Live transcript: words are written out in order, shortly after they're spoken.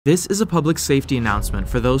This is a public safety announcement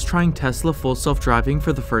for those trying Tesla full self-driving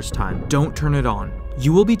for the first time. Don't turn it on.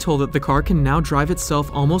 You will be told that the car can now drive itself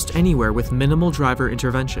almost anywhere with minimal driver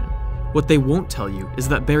intervention. What they won't tell you is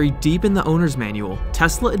that buried deep in the owner's manual,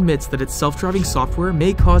 Tesla admits that its self-driving software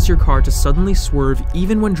may cause your car to suddenly swerve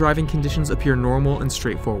even when driving conditions appear normal and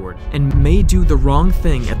straightforward, and may do the wrong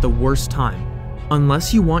thing at the worst time.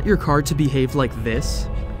 Unless you want your car to behave like this,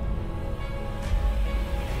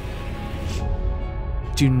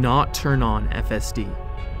 do not turn on FSD.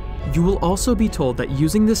 You will also be told that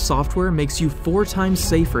using this software makes you 4 times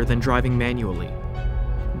safer than driving manually.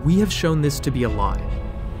 We have shown this to be a lie.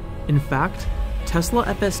 In fact, Tesla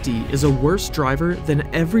FSD is a worse driver than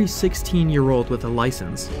every 16-year-old with a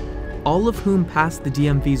license, all of whom passed the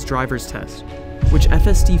DMV's driver's test, which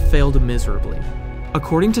FSD failed miserably.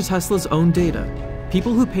 According to Tesla's own data,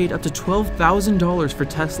 people who paid up to $12,000 for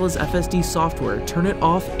Tesla's FSD software turn it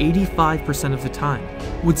off 85% of the time.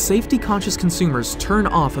 Would safety-conscious consumers turn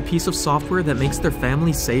off a piece of software that makes their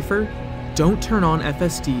family safer? Don't turn on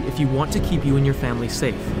FSD if you want to keep you and your family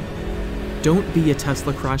safe. Don't be a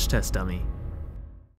Tesla crash test dummy.